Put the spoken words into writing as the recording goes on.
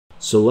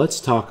So let's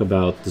talk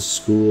about the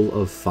School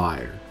of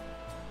Fire.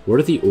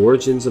 What are the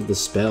origins of the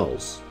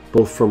spells,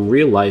 both from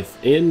real life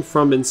and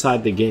from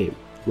inside the game?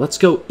 Let's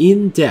go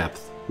in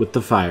depth with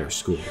the Fire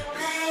School.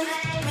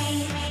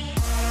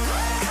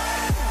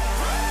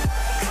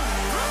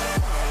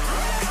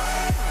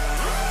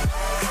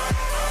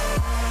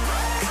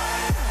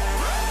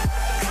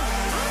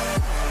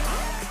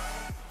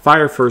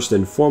 Fire, first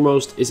and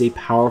foremost, is a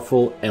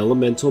powerful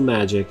elemental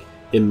magic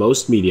in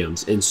most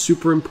mediums and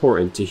super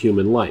important to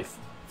human life.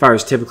 Fire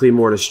is typically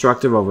more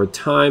destructive over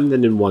time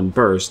than in one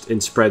burst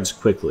and spreads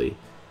quickly.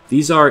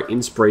 These are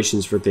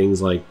inspirations for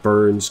things like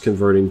burns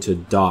converting to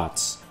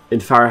dots,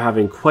 and fire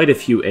having quite a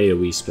few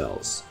AoE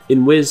spells.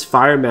 In Wiz,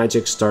 fire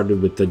magic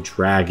started with the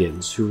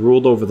dragons who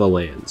ruled over the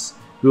lands.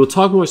 We will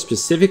talk more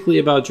specifically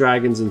about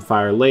dragons and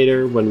fire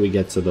later when we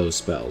get to those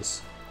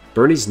spells.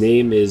 Bernie's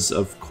name is,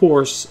 of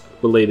course,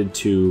 related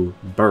to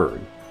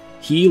Burn.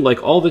 He,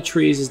 like all the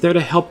trees, is there to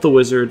help the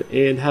wizard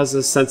and has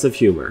a sense of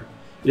humor.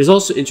 It is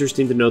also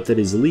interesting to note that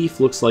his leaf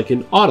looks like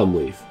an autumn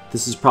leaf.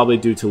 This is probably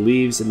due to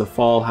leaves in the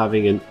fall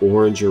having an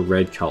orange or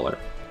red color.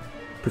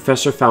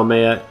 Professor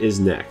Falmea is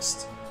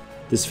next.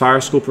 This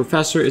fire school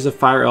professor is a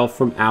fire elf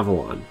from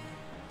Avalon.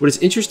 What is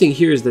interesting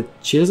here is that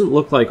she doesn't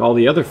look like all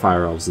the other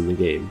fire elves in the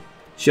game.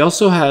 She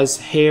also has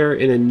hair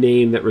and a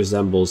name that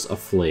resembles a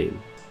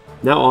flame.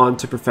 Now on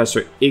to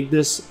Professor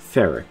Ignis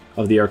Ferric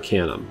of the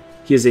Arcanum.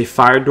 He is a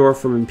fire dwarf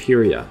from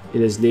Imperia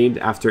and is named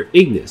after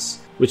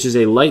Ignis, which is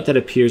a light that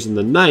appears in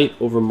the night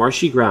over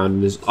marshy ground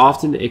and is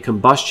often a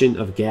combustion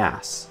of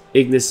gas.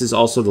 Ignis is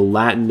also the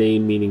Latin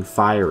name meaning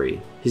fiery.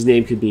 His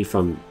name could be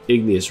from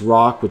igneous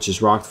rock, which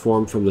is rock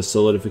formed from the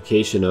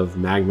solidification of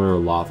magma or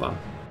lava.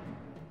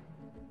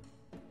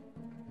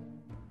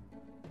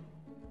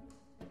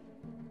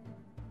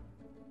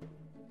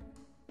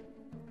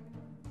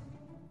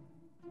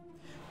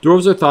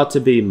 Dwarves are thought to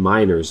be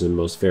miners in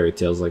most fairy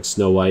tales like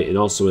Snow White and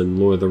also in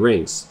Lord of the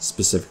Rings,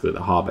 specifically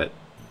The Hobbit.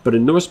 But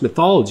in Norse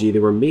mythology, they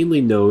were mainly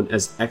known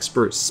as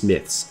expert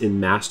smiths and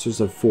masters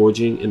of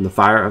forging in the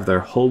fire of their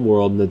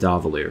homeworld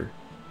Nidavellir.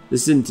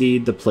 This is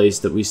indeed the place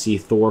that we see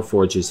Thor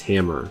forge his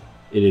hammer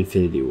in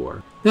Infinity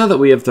War. Now that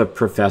we have the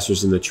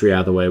professors in the tree out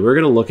of the way, we're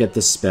going to look at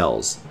the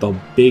spells, the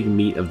big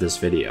meat of this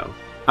video.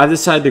 I've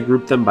decided to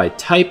group them by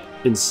type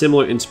and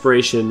similar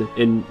inspiration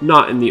and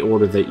not in the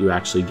order that you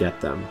actually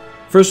get them.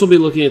 First, we'll be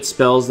looking at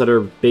spells that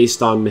are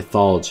based on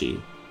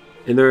mythology.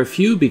 And there are a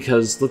few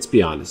because, let's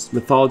be honest,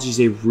 mythology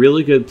is a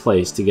really good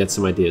place to get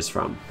some ideas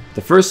from.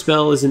 The first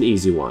spell is an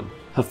easy one,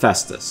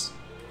 Hephaestus.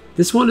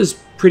 This one is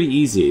pretty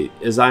easy,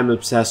 as I'm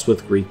obsessed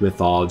with Greek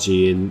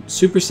mythology and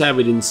super sad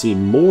we didn't see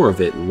more of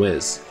it in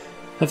Wiz.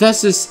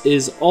 Hephaestus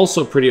is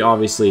also pretty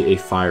obviously a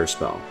fire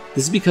spell.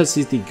 This is because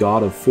he's the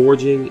god of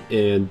forging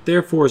and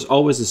therefore is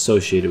always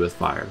associated with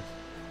fire.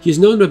 He is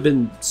known to have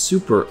been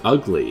super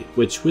ugly,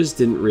 which Wiz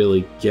didn't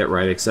really get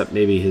right except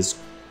maybe his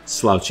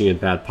slouching and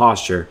bad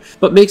posture,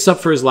 but makes up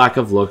for his lack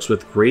of looks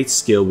with great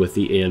skill with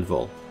the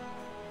anvil.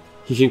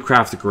 He can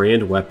craft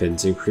grand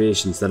weapons and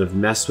creations that have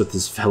messed with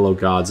his fellow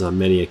gods on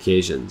many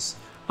occasions.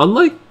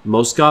 Unlike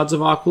most gods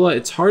of Aquila,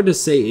 it's hard to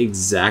say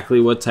exactly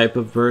what type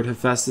of bird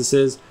Hephaestus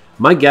is.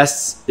 My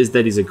guess is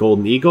that he's a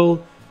golden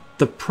eagle.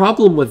 The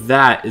problem with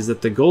that is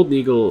that the golden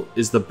eagle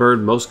is the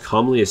bird most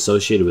commonly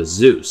associated with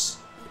Zeus.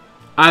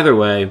 Either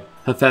way,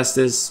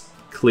 Hephaestus,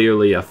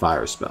 clearly a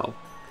fire spell.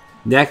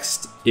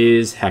 Next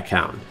is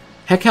Heckhound.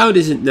 Heckhound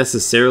isn't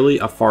necessarily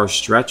a far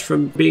stretch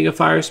from being a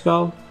fire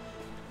spell.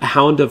 A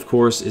hound, of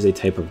course, is a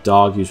type of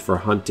dog used for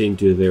hunting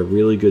due to their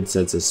really good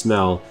sense of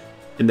smell,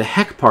 and the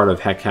heck part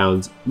of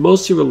Heckhound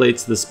mostly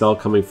relates to the spell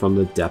coming from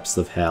the depths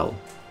of hell.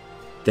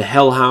 The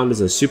Hellhound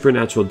is a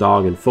supernatural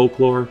dog in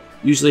folklore,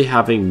 usually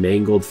having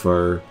mangled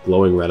fur,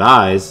 glowing red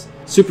eyes,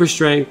 super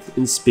strength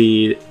and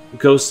speed,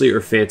 ghostly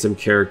or phantom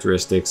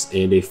characteristics,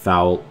 and a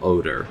foul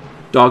odor.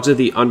 Dogs of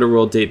the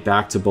underworld date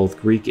back to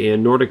both Greek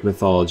and Nordic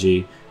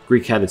mythology.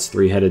 Greek had its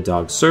three-headed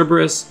dog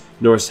Cerberus,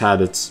 Norse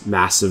had its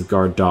massive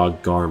guard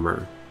dog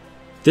Garmr.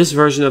 This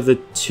version of the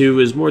two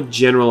is more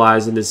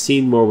generalized and is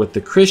seen more with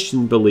the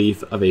Christian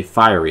belief of a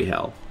fiery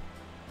hell.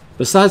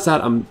 Besides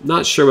that, I'm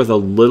not sure where the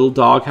little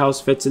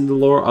doghouse fits into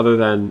lore other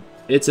than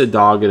it's a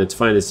dog and it's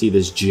funny to see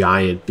this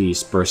giant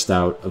beast burst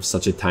out of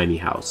such a tiny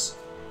house.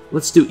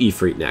 Let's do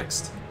Ifrit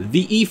next.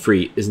 The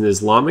Ifrit is an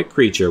Islamic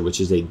creature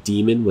which is a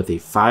demon with a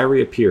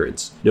fiery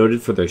appearance,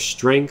 noted for their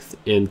strength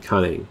and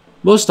cunning.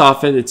 Most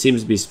often it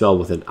seems to be spelled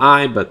with an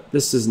I, but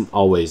this isn't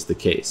always the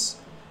case.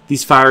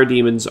 These fire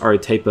demons are a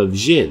type of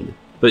jinn,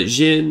 but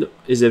jinn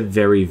is a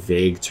very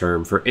vague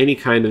term for any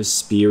kind of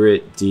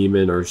spirit,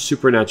 demon, or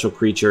supernatural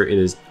creature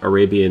in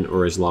Arabian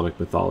or Islamic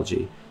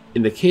mythology.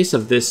 In the case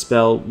of this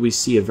spell, we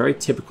see a very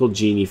typical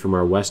genie from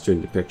our Western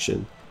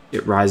depiction.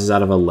 It rises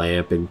out of a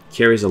lamp and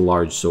carries a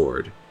large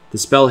sword. The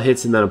spell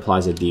hits and then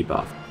applies a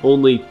debuff.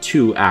 Only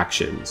 2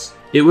 actions.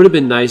 It would have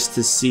been nice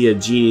to see a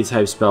genie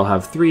type spell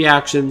have 3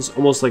 actions,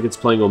 almost like it's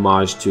playing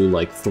homage to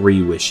like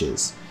 3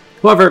 wishes.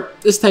 However,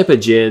 this type of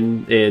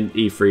jinn and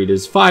Ifrit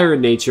is fire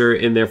in nature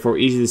and therefore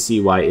easy to see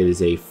why it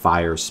is a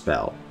fire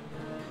spell.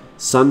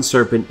 Sun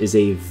Serpent is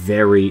a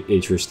very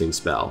interesting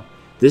spell.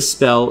 This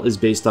spell is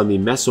based on the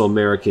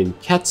Mesoamerican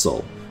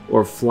Quetzal,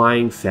 or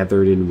flying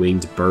feathered and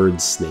winged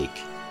bird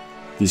snake.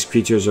 These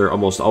creatures are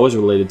almost always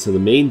related to the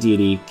main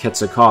deity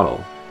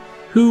Quetzalcoatl,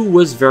 who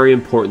was very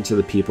important to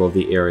the people of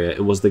the area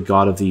and was the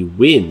god of the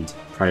wind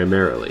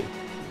primarily.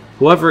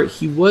 However,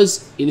 he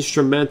was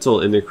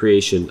instrumental in the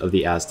creation of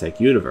the Aztec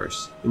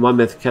universe. In one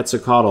myth,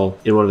 Quetzalcoatl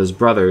and one of his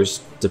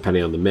brothers,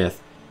 depending on the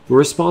myth, were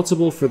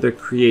responsible for the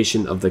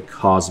creation of the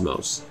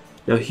cosmos.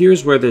 Now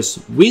here's where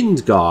this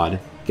wind god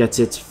gets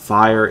its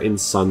fire and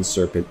sun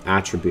serpent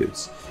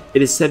attributes.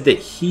 It is said that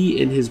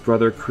he and his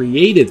brother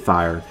created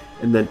fire,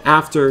 and then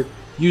after,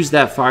 used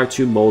that fire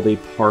to mold a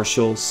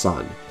partial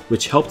sun,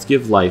 which helped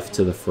give life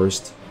to the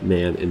first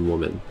man and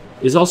woman.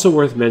 It is also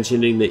worth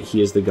mentioning that he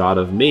is the god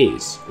of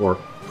maize, or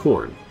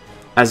corn,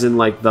 as in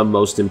like the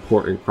most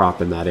important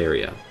crop in that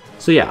area.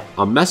 So yeah,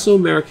 a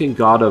Mesoamerican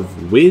god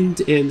of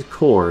wind and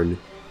corn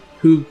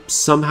who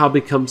somehow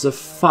becomes a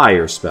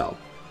fire spell.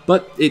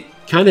 But it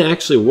kind of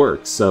actually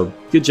works, so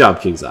good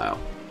job, King's Isle.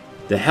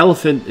 The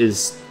Hellelephant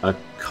is a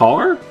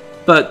car,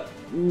 but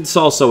it's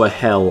also a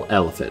hell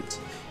elephant.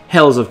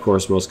 Hell is of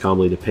course most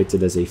commonly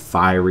depicted as a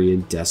fiery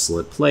and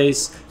desolate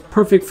place,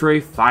 perfect for a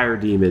fire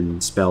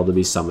demon spell to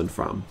be summoned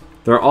from.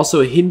 There are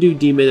also Hindu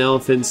demon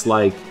elephants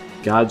like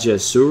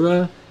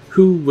Gajasura,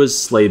 who was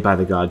slayed by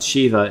the god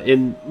Shiva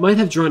and might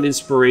have drawn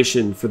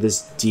inspiration for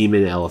this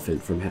demon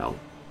elephant from hell.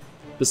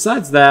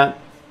 Besides that,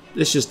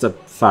 it's just a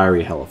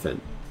fiery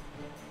elephant.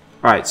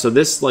 Alright, so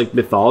this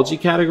mythology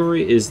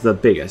category is the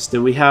biggest,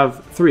 and we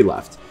have 3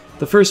 left.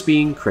 The first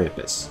being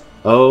Krampus.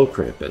 Oh,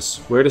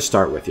 Krampus, where to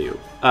start with you?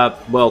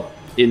 Well,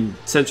 in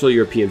Central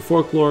European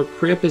folklore,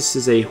 Krampus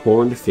is a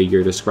horned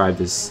figure described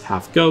as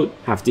half goat,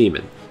 half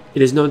demon.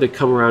 It is known to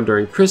come around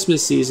during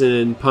Christmas season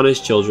and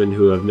punish children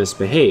who have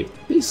misbehaved,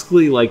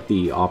 basically like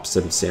the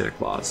opposite of Santa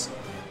Claus.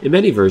 In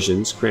many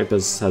versions,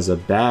 Krampus has a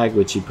bag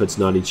which he puts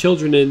naughty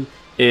children in,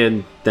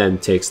 and then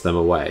takes them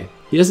away.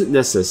 He doesn't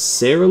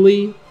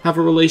necessarily have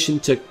a relation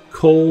to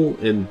coal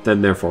and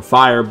then therefore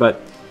fire, but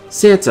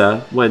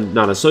Santa, when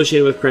not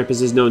associated with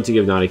Krampus, is known to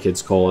give naughty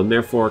kids coal, and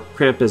therefore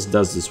Krampus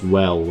does this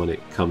well when it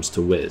comes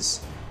to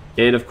whiz.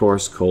 And of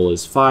course, coal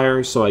is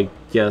fire, so I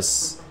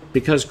guess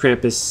because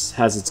Krampus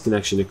has its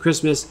connection to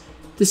Christmas,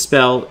 this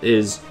spell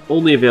is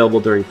only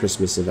available during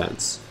Christmas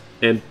events.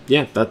 And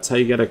yeah, that's how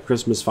you get a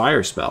Christmas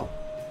fire spell.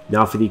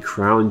 Now for the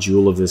crown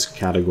jewel of this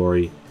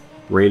category,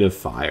 Rain of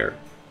Fire.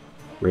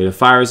 Rain of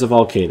Fire is a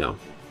volcano.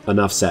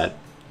 Enough said.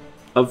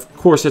 Of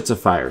course it's a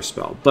fire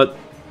spell, but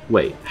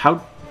wait,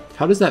 how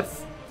does that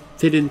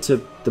fit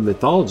into the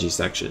mythology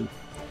section?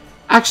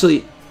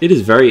 Actually, it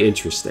is very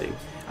interesting.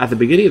 At the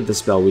beginning of the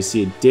spell, we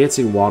see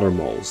dancing water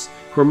moles,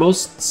 who are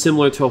most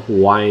similar to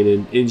Hawaiian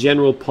and in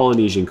general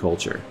Polynesian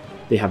culture.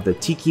 They have the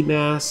tiki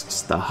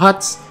masks, the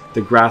huts,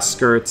 the grass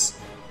skirts.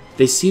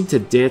 They seem to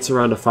dance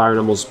around a fire and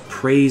almost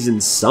praise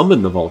and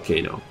summon the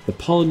volcano. The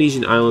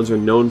Polynesian islands are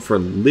known for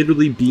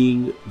literally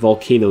being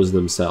volcanoes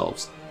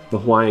themselves. The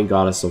Hawaiian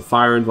goddess of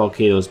fire and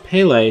volcanoes,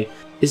 Pele,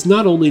 is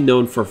not only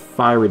known for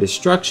fiery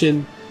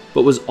destruction,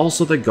 but was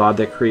also the god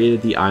that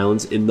created the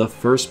islands in the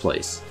first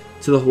place.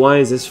 To the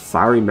Hawaiians, this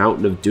fiery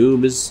mountain of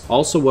doom is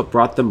also what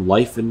brought them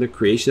life in the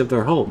creation of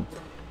their home.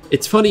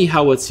 It's funny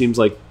how what seems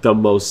like the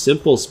most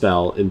simple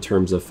spell in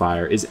terms of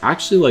fire is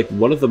actually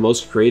one of the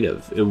most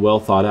creative and well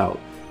thought out.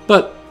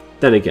 But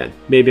then again,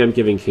 maybe I'm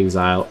giving King's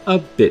Isle a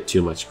bit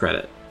too much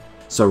credit.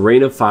 So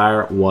Rain of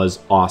Fire was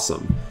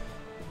awesome.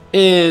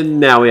 And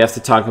now we have to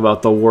talk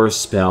about the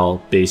worst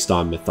spell based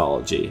on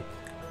mythology.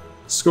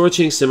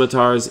 Scorching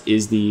Scimitars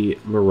is the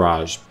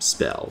Mirage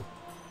spell.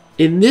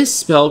 In this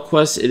spell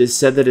quest, it is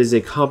said that it is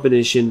a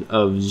combination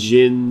of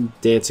Jinn,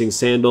 dancing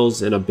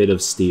sandals, and a bit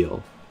of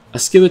steel. A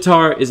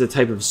scimitar is a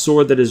type of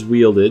sword that is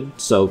wielded,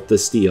 so the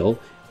steel,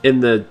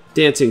 and the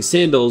dancing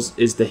sandals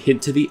is the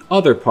hint to the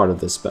other part of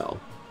the spell.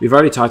 We've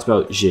already talked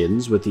about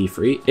Jinns with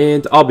Ifrit,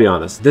 and I'll be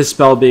honest, this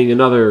spell being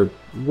another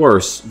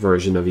worse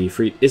version of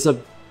Ifrit is a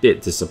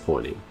bit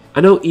disappointing. I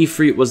know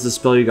Ifrit was the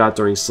spell you got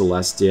during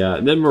Celestia,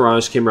 and then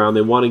Mirage came around,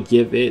 they want to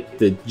give it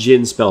the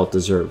Jinn spell it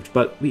deserved,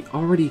 but we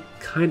already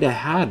kinda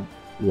had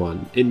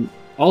one, and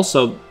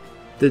also,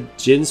 the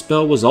Jinn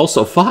spell was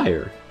also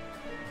fire.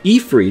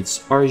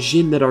 Ifrits are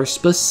Jinn that are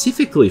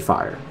specifically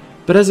fire,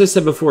 but as I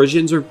said before,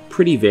 Jinns are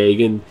pretty vague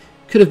and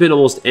could have been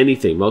almost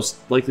anything, most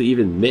likely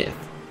even myth.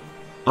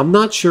 I'm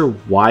not sure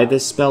why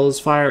this spell is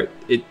fire.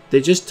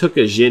 They just took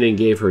a Jinn and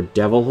gave her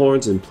devil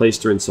horns and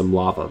placed her in some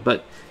lava,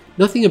 but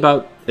nothing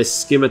about a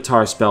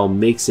scimitar spell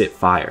makes it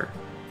fire.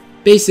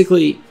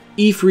 Basically,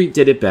 Ifrit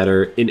did it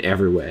better in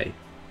every way.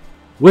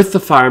 With the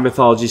fire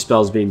mythology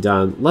spells being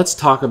done, let's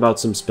talk about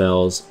some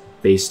spells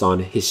based on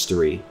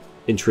history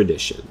and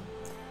tradition.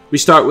 We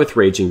start with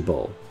Raging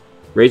Bull.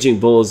 Raging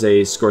Bull is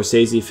a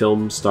Scorsese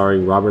film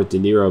starring Robert De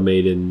Niro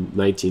made in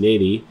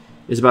 1980.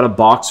 It's about a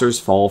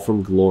boxer's fall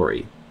from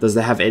glory. Does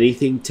that have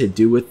anything to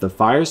do with the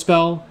fire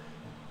spell?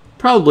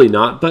 Probably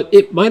not, but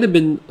it might have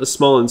been a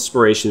small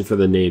inspiration for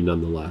the name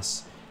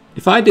nonetheless.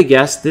 If I had to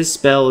guess, this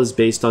spell is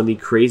based on the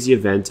crazy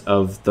event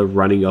of the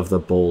running of the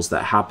bulls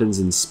that happens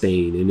in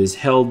Spain and is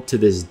held to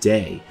this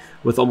day,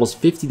 with almost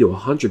 50 to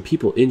 100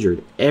 people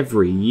injured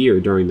every year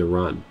during the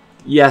run.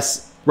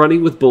 Yes,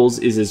 running with bulls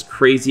is as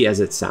crazy as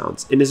it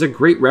sounds, and is a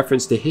great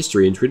reference to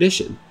history and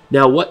tradition.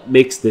 Now, what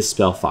makes this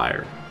spell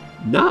fire?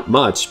 Not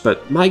much,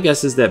 but my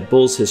guess is that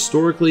bulls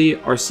historically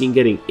are seen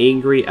getting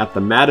angry at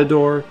the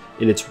matador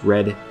in its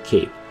red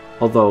cape.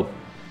 Although,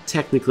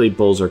 technically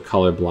bulls are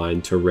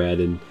colorblind to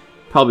red and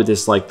probably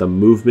dislike the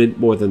movement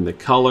more than the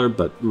color,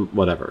 but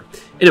whatever.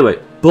 Anyway,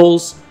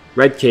 bulls,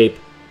 red cape,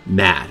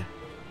 mad.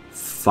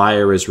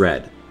 Fire is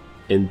red.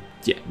 And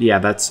yeah,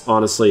 that's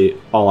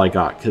honestly all I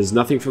got, because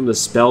nothing from the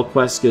spell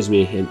quest gives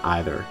me a hint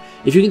either.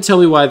 If you can tell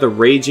me why the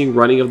raging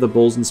running of the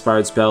bulls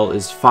inspired spell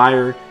is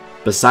fire,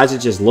 besides it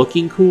just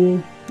looking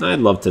cool, I'd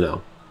love to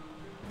know.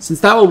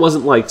 Since that one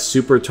wasn't like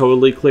super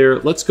totally clear,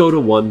 let's go to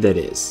one that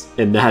is,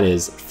 and that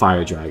is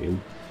Fire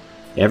Dragon.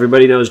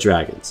 Everybody knows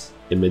dragons.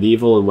 In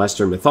medieval and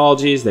Western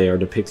mythologies, they are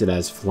depicted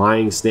as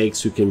flying snakes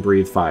who can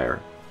breathe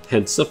fire,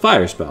 hence a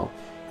fire spell.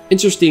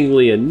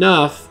 Interestingly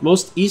enough,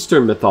 most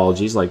Eastern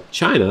mythologies, like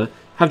China,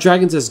 have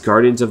dragons as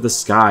guardians of the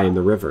sky and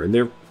the river, and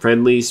they're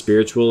friendly,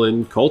 spiritual,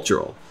 and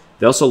cultural.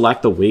 They also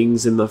lack the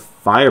wings and the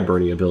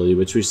fire-burning ability,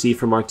 which we see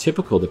from our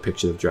typical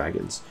depiction of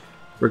dragons.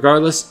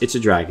 Regardless, it's a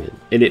dragon,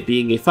 and it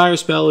being a fire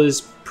spell is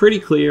pretty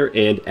clear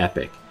and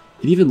epic.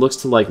 It even looks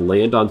to like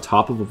land on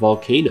top of a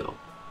volcano.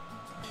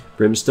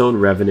 Brimstone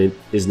Revenant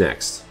is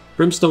next.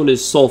 Brimstone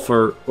is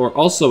sulfur, or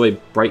also a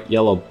bright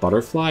yellow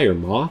butterfly or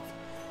moth.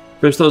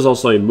 Brimstone is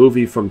also a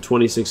movie from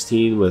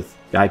 2016 with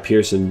Guy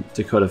Pearce and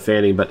Dakota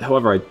Fanning, but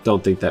however, I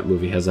don't think that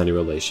movie has any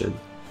relation.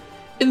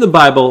 In the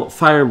Bible,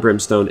 fire and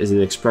brimstone is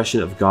an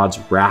expression of God's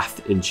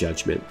wrath and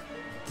judgment.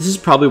 This is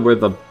probably where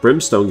the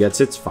brimstone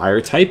gets its fire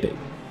typing.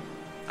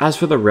 As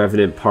for the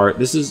Revenant part,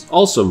 this is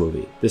also a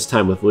movie, this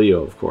time with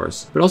Leo of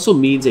course, but also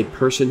means a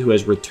person who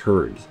has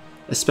returned,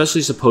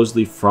 especially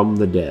supposedly from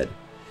the dead.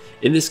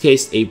 In this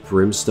case, a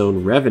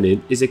Brimstone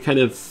Revenant is a kind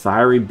of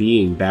fiery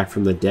being back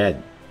from the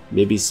dead,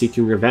 maybe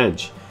seeking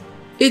revenge.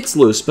 It's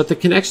loose, but the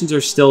connections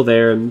are still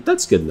there, and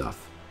that's good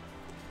enough.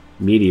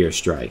 Meteor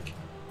Strike.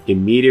 A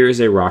meteor is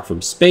a rock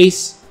from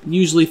space,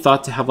 usually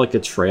thought to have like a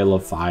trail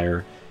of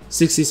fire.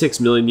 66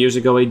 million years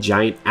ago, a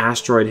giant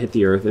asteroid hit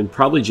the Earth and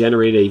probably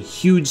generated a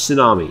huge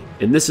tsunami,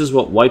 and this is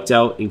what wiped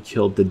out and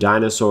killed the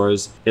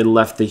dinosaurs and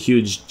left the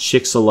huge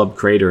Chicxulub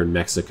crater in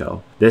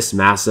Mexico. This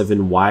massive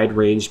and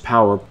wide-ranged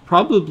power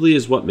probably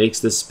is what makes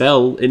this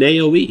spell an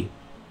AoE.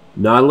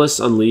 Nautilus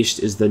Unleashed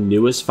is the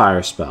newest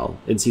fire spell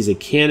and sees a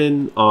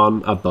cannon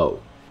on a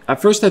boat.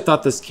 At first I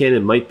thought this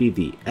cannon might be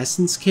the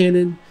Essence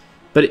Cannon,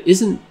 but it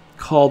isn't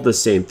called the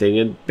same thing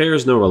and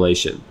bears no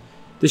relation.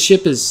 The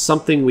ship is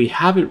something we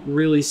haven't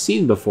really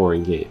seen before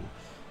in game,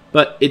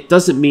 but it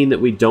doesn't mean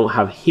that we don't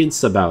have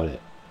hints about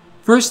it.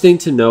 First thing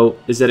to note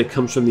is that it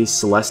comes from the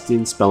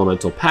Celestian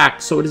Spelemental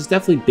Pact, so it is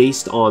definitely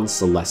based on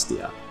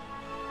Celestia.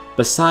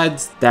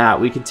 Besides that,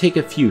 we can take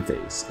a few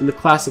things. In the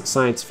classic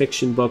science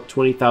fiction book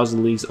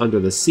 20,000 Leagues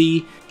Under the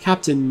Sea,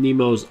 Captain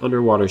Nemo's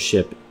underwater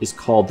ship is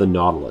called the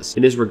Nautilus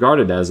and is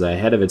regarded as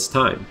ahead of its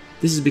time.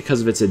 This is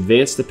because of its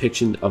advanced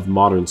depiction of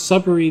modern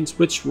submarines,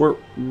 which weren't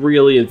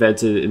really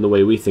invented in the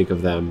way we think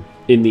of them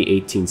in the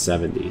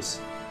 1870s.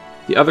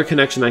 The other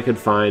connection I could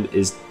find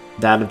is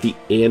that of the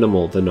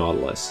animal, the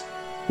Nautilus.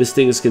 This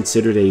thing is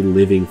considered a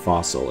living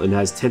fossil and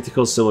has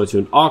tentacles similar to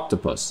an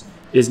octopus.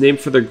 It is named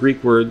for the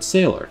Greek word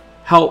sailor.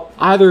 How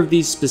either of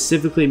these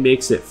specifically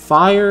makes it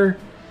fire,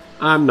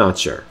 I'm not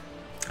sure.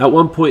 At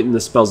one point in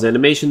the spell's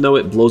animation though,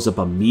 it blows up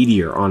a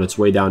meteor on its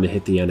way down to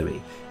hit the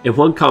enemy. And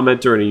one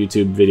commenter in a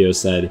YouTube video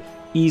said,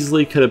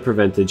 easily could have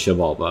prevented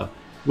Xibalba,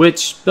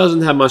 which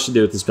doesn't have much to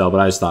do with the spell, but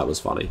I just thought it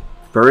was funny.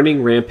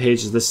 Burning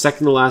Rampage is the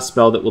second to last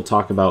spell that we'll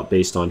talk about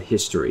based on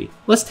history.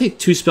 Let's take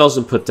two spells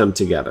and put them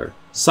together.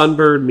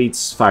 Sunbird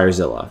meets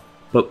Firezilla.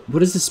 But what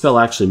does this spell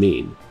actually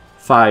mean?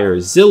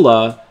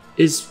 Firezilla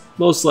is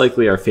most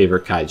likely our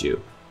favorite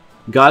kaiju.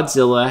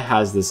 Godzilla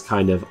has this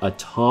kind of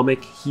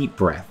atomic heat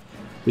breath,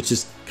 which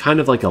is kind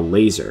of like a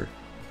laser.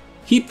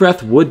 Heat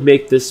breath would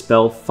make this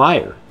spell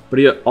fire, but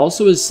it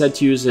also is said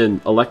to use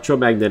an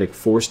electromagnetic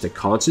force to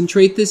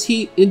concentrate this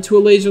heat into a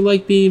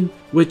laser-like beam,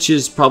 which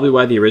is probably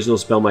why the original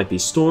spell might be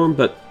Storm,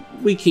 but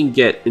we can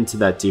get into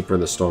that deeper in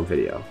the Storm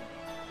video.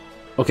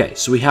 Okay,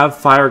 so we have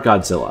Fire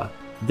Godzilla.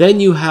 Then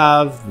you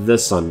have the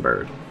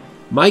Sunbird.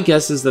 My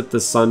guess is that the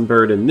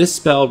Sunbird in this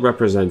spell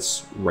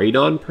represents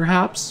Radon,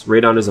 perhaps?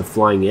 Radon is a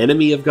flying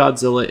enemy of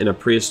Godzilla in a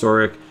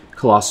prehistoric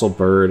colossal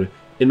bird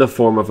in the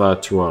form of a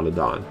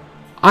pteranodon.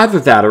 Either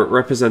that or it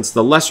represents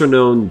the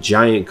lesser-known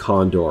giant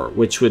condor,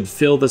 which would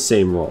fill the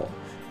same role.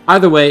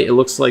 Either way, it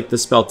looks like the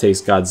spell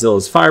takes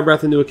Godzilla's fire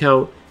breath into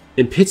account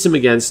and pits him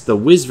against the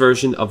whiz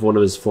version of one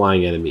of his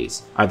flying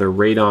enemies, either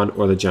Radon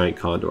or the giant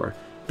condor.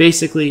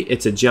 Basically,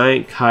 it's a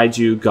giant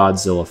kaiju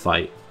Godzilla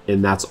fight,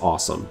 and that's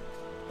awesome.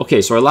 Okay,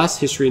 so our last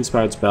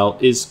history-inspired spell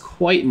is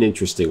quite an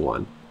interesting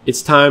one.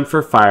 It's time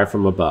for Fire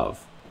from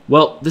Above.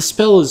 Well, this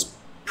spell is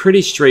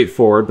pretty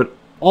straightforward, but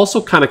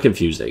also kind of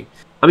confusing.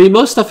 I mean,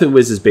 most stuff in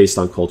Wiz is based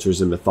on cultures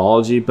and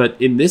mythology, but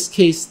in this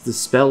case, the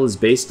spell is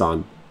based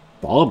on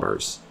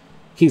bombers.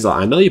 Kingslaw,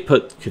 I know you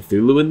put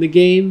Cthulhu in the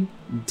game.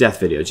 Death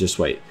video, just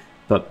wait.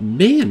 But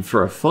man,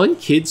 for a fun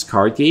kids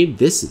card game,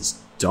 this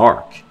is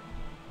dark.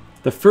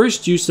 The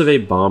first use of a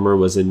bomber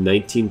was in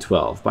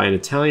 1912 by an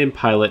Italian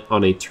pilot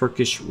on a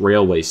Turkish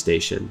railway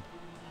station.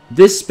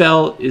 This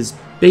spell is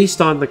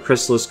based on the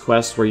Chrysalis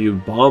quest where you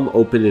bomb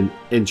open an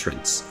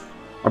entrance.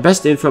 Our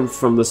best info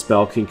from the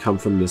spell can come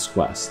from this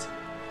quest.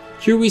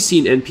 Here we see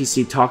an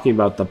NPC talking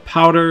about the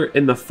powder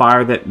and the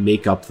fire that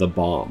make up the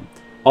bomb.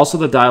 Also,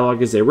 the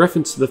dialogue is a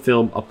reference to the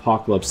film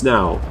Apocalypse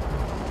Now.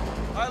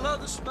 I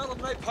love the smell of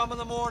napalm in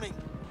the morning.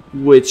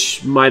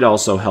 Which might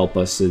also help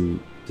us in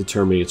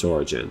determining its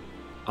origin.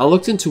 I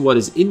looked into what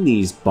is in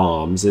these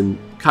bombs, and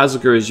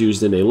Kaiserger is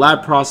used in a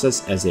lab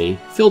process as a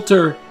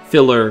filter,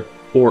 filler,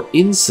 or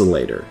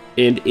insulator,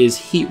 and is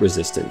heat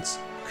resistant.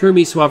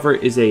 Kermes, however,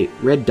 is a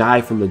red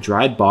dye from the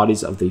dried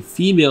bodies of the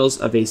females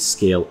of a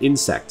scale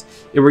insect,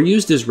 and were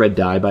used as red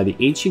dye by the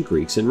ancient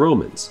Greeks and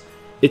Romans.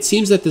 It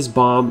seems that this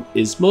bomb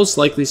is most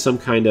likely some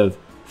kind of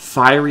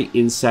fiery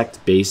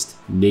insect-based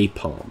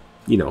napalm,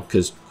 you know,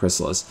 because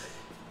chrysalis,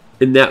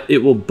 and that it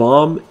will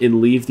bomb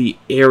and leave the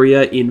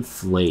area in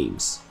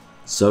flames.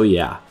 So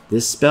yeah,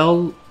 this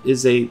spell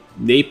is a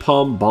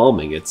napalm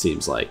bombing, it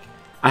seems like.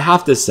 I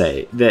have to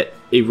say that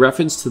a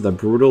reference to the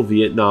brutal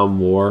Vietnam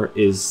War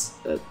is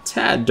a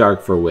tad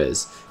dark for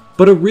Wiz,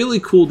 but a really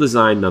cool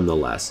design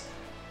nonetheless.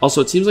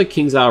 Also, it seems like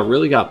KingsIsle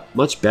really got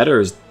much better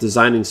at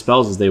designing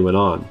spells as they went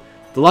on.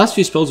 The last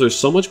few spells are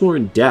so much more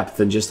in depth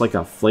than just like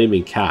a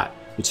flaming cat,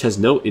 which has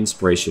no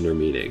inspiration or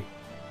meaning.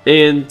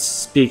 And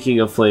speaking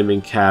of flaming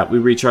cat, we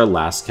reach our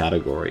last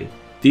category.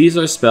 These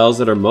are spells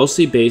that are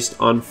mostly based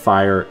on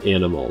fire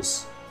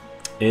animals.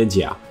 And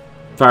yeah,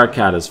 fire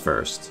cat is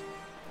first.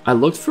 I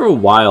looked for a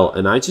while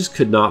and I just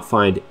could not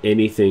find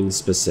anything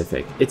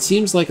specific. It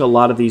seems like a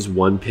lot of these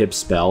 1-pip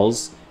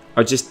spells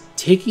are just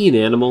taking an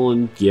animal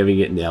and giving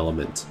it an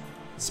element.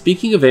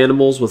 Speaking of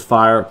animals with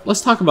fire,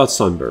 let's talk about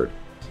Sunbird.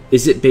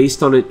 Is it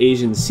based on an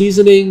Asian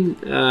seasoning?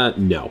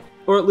 No.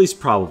 Or at least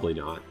probably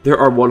not. There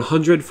are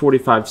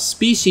 145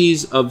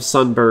 species of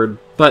Sunbird,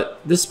 but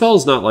this spell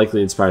is not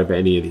likely inspired by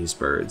any of these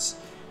birds.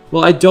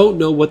 While I don't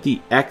know what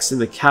the X in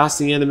the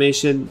casting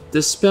animation,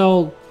 this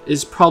spell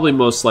is probably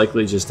most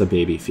likely just a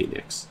baby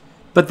phoenix.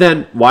 But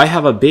then, why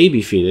have a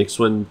baby phoenix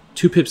when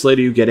 2 pips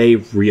later you get a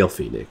real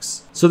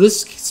phoenix? So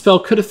this spell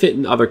could have fit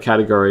in other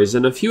categories,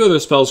 and a few other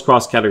spells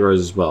cross categories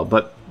as well,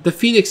 but the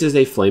phoenix is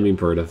a flaming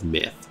bird of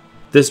myth.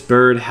 This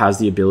bird has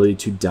the ability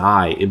to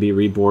die and be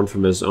reborn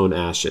from his own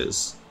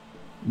ashes.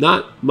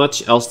 Not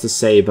much else to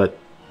say, but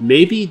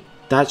maybe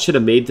that should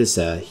have made this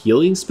a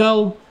healing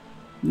spell?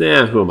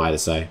 Nah, who am I to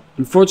say?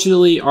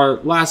 Unfortunately, our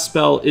last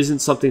spell isn't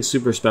something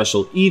super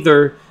special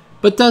either,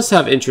 but does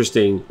have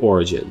interesting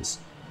origins.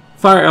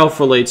 Fire Elf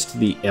relates to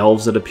the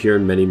elves that appear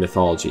in many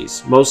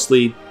mythologies,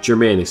 mostly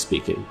Germanic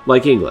speaking,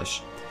 like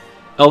English.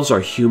 Elves are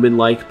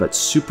human-like but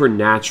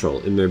supernatural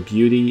in their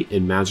beauty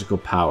and magical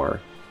power.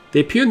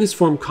 They appear in this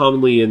form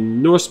commonly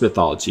in Norse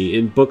mythology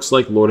in books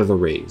like Lord of the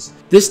Rings.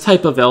 This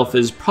type of elf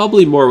is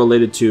probably more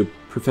related to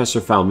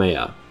Professor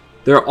Falmea.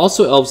 There are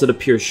also elves that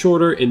appear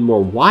shorter and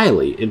more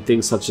wily in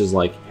things such as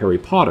like Harry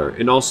Potter,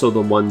 and also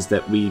the ones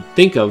that we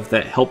think of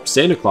that help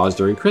Santa Claus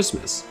during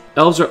Christmas.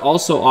 Elves are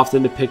also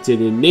often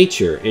depicted in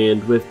nature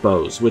and with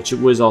bows, which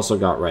Wiz also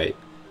got right.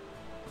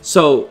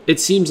 So it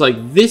seems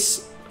like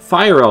this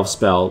Fire Elf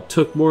spell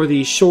took more of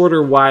the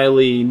shorter,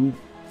 wily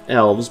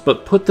elves,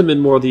 but put them in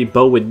more of the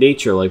bow and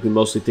nature like we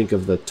mostly think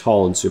of the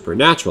tall and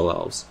supernatural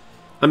elves.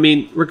 I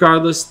mean,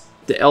 regardless,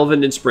 the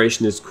elven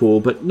inspiration is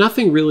cool, but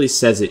nothing really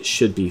says it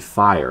should be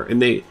fire,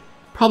 and they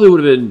probably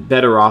would have been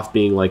better off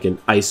being like an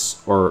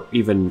ice or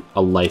even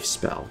a life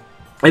spell.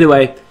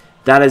 Anyway,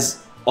 that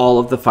is all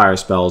of the fire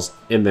spells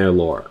in their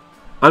lore.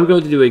 I'm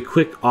going to do a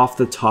quick off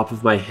the top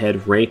of my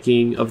head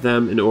ranking of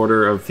them in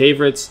order of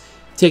favorites,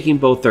 taking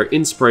both their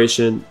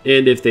inspiration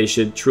and if they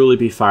should truly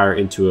be fire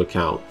into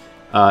account.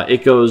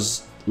 It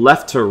goes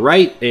left to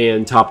right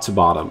and top to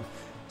bottom.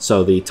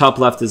 So the top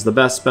left is the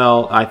best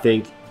spell, I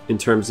think, in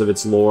terms of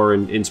its lore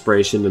and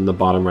inspiration, and the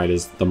bottom right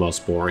is the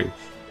most boring.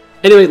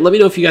 Anyway, let me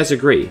know if you guys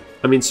agree.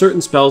 I mean,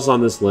 certain spells on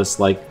this list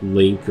like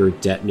Link or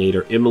Detonate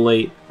or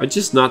Immolate are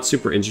just not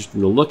super interesting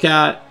to look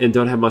at and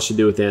don't have much to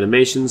do with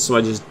animations, so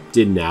I just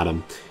didn't add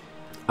them.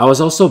 I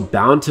was also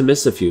bound to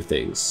miss a few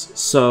things,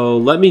 so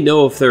let me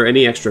know if there are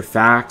any extra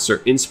facts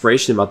or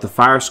inspiration about the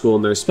Fire School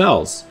and their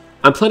spells.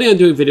 I'm planning on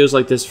doing videos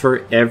like this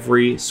for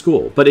every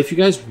school, but if you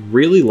guys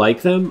really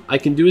like them, I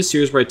can do a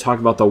series where I talk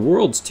about the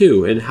worlds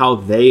too and how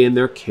they and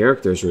their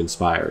characters are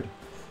inspired.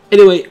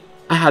 Anyway,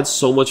 I had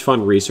so much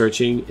fun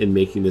researching and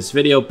making this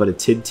video, but it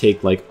did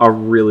take like a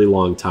really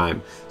long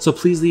time. So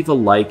please leave a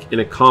like and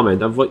a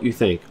comment of what you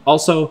think.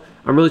 Also,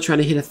 I'm really trying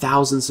to hit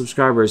 1,000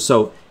 subscribers,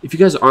 so if you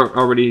guys aren't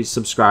already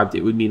subscribed,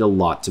 it would mean a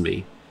lot to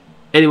me.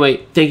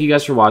 Anyway, thank you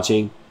guys for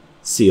watching.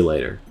 See you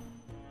later.